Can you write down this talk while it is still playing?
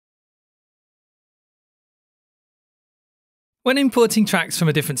When importing tracks from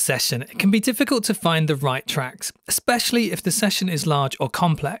a different session, it can be difficult to find the right tracks, especially if the session is large or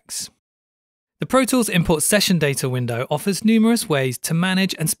complex. The Pro Tools Import Session Data window offers numerous ways to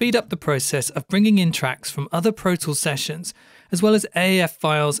manage and speed up the process of bringing in tracks from other Pro Tools sessions, as well as AAF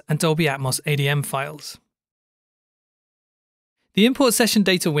files and Dolby Atmos ADM files. The Import Session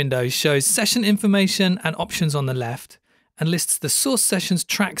Data window shows session information and options on the left, and lists the source session's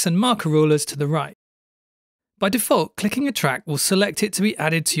tracks and marker rulers to the right. By default, clicking a track will select it to be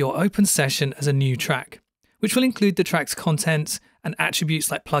added to your open session as a new track, which will include the track's contents and attributes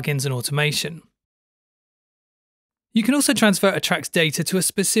like plugins and automation. You can also transfer a track's data to a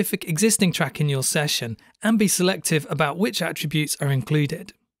specific existing track in your session and be selective about which attributes are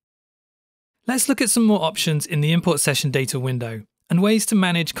included. Let's look at some more options in the Import Session Data window and ways to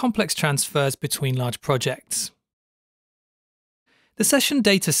manage complex transfers between large projects. The Session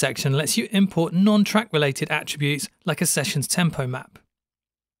Data section lets you import non-track related attributes like a session's tempo map.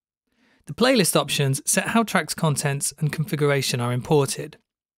 The playlist options set how tracks' contents and configuration are imported.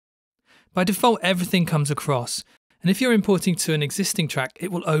 By default, everything comes across, and if you're importing to an existing track,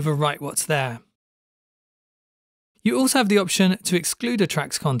 it will overwrite what's there. You also have the option to exclude a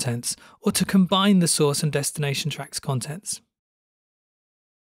track's contents or to combine the source and destination track's contents.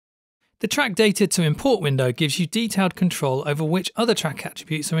 The Track Data to Import window gives you detailed control over which other track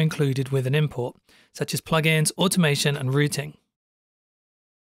attributes are included with an import, such as plugins, automation, and routing.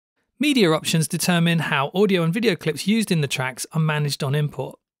 Media options determine how audio and video clips used in the tracks are managed on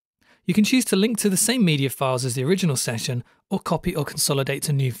import. You can choose to link to the same media files as the original session, or copy or consolidate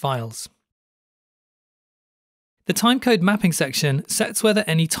to new files. The Timecode Mapping section sets whether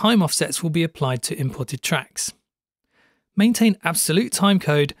any time offsets will be applied to imported tracks. Maintain Absolute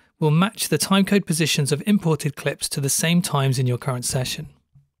Timecode will match the timecode positions of imported clips to the same times in your current session.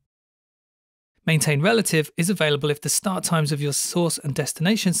 Maintain Relative is available if the start times of your source and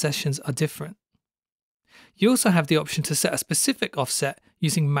destination sessions are different. You also have the option to set a specific offset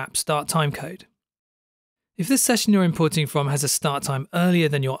using Map Start Timecode. If the session you're importing from has a start time earlier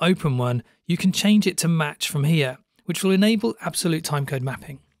than your open one, you can change it to match from here, which will enable absolute timecode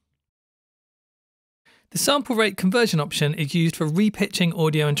mapping. The sample rate conversion option is used for repitching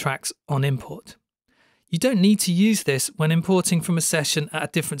audio and tracks on import. You don't need to use this when importing from a session at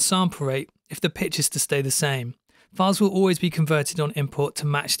a different sample rate if the pitch is to stay the same. Files will always be converted on import to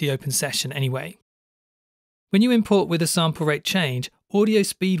match the open session anyway. When you import with a sample rate change, audio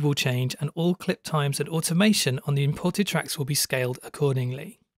speed will change and all clip times and automation on the imported tracks will be scaled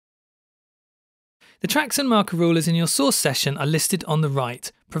accordingly. The tracks and marker rulers in your source session are listed on the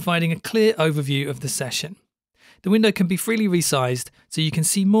right, providing a clear overview of the session. The window can be freely resized so you can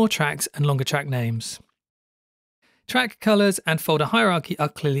see more tracks and longer track names. Track colours and folder hierarchy are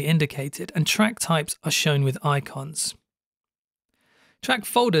clearly indicated, and track types are shown with icons. Track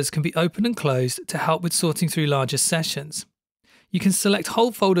folders can be opened and closed to help with sorting through larger sessions. You can select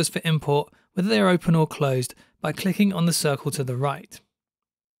whole folders for import, whether they are open or closed, by clicking on the circle to the right.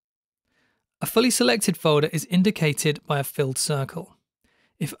 A fully selected folder is indicated by a filled circle.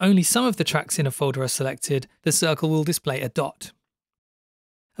 If only some of the tracks in a folder are selected, the circle will display a dot.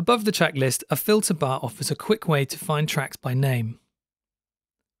 Above the track list, a filter bar offers a quick way to find tracks by name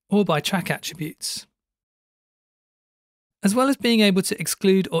or by track attributes. As well as being able to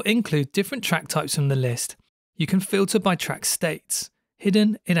exclude or include different track types from the list, you can filter by track states,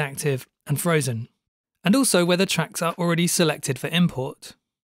 hidden, inactive, and frozen, and also whether tracks are already selected for import.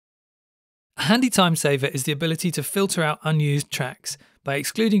 A handy time saver is the ability to filter out unused tracks by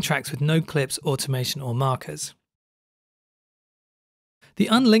excluding tracks with no clips, automation, or markers. The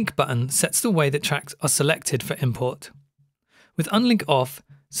Unlink button sets the way that tracks are selected for import. With Unlink off,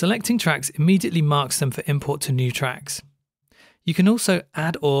 selecting tracks immediately marks them for import to new tracks. You can also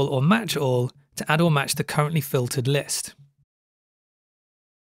add all or match all to add or match the currently filtered list.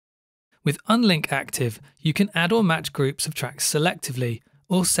 With Unlink active, you can add or match groups of tracks selectively,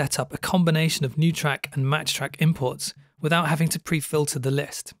 or set up a combination of new track and match track imports without having to pre-filter the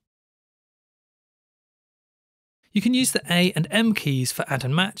list. You can use the A and M keys for add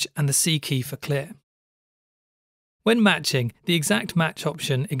and match and the C key for clear. When matching, the exact match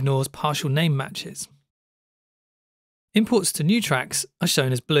option ignores partial name matches. Imports to new tracks are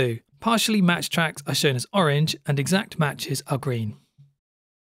shown as blue, partially matched tracks are shown as orange, and exact matches are green.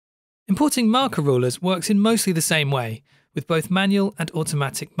 Importing marker rulers works in mostly the same way, with both manual and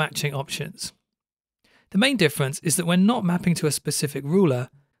automatic matching options. The main difference is that when not mapping to a specific ruler,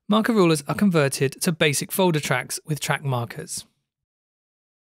 marker rulers are converted to basic folder tracks with track markers.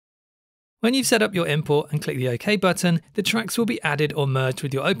 When you've set up your import and click the OK button, the tracks will be added or merged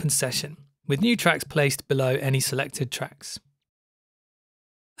with your open session, with new tracks placed below any selected tracks.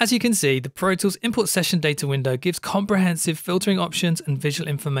 As you can see, the Pro Tools Import Session Data window gives comprehensive filtering options and visual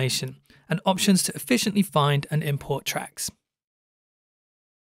information, and options to efficiently find and import tracks.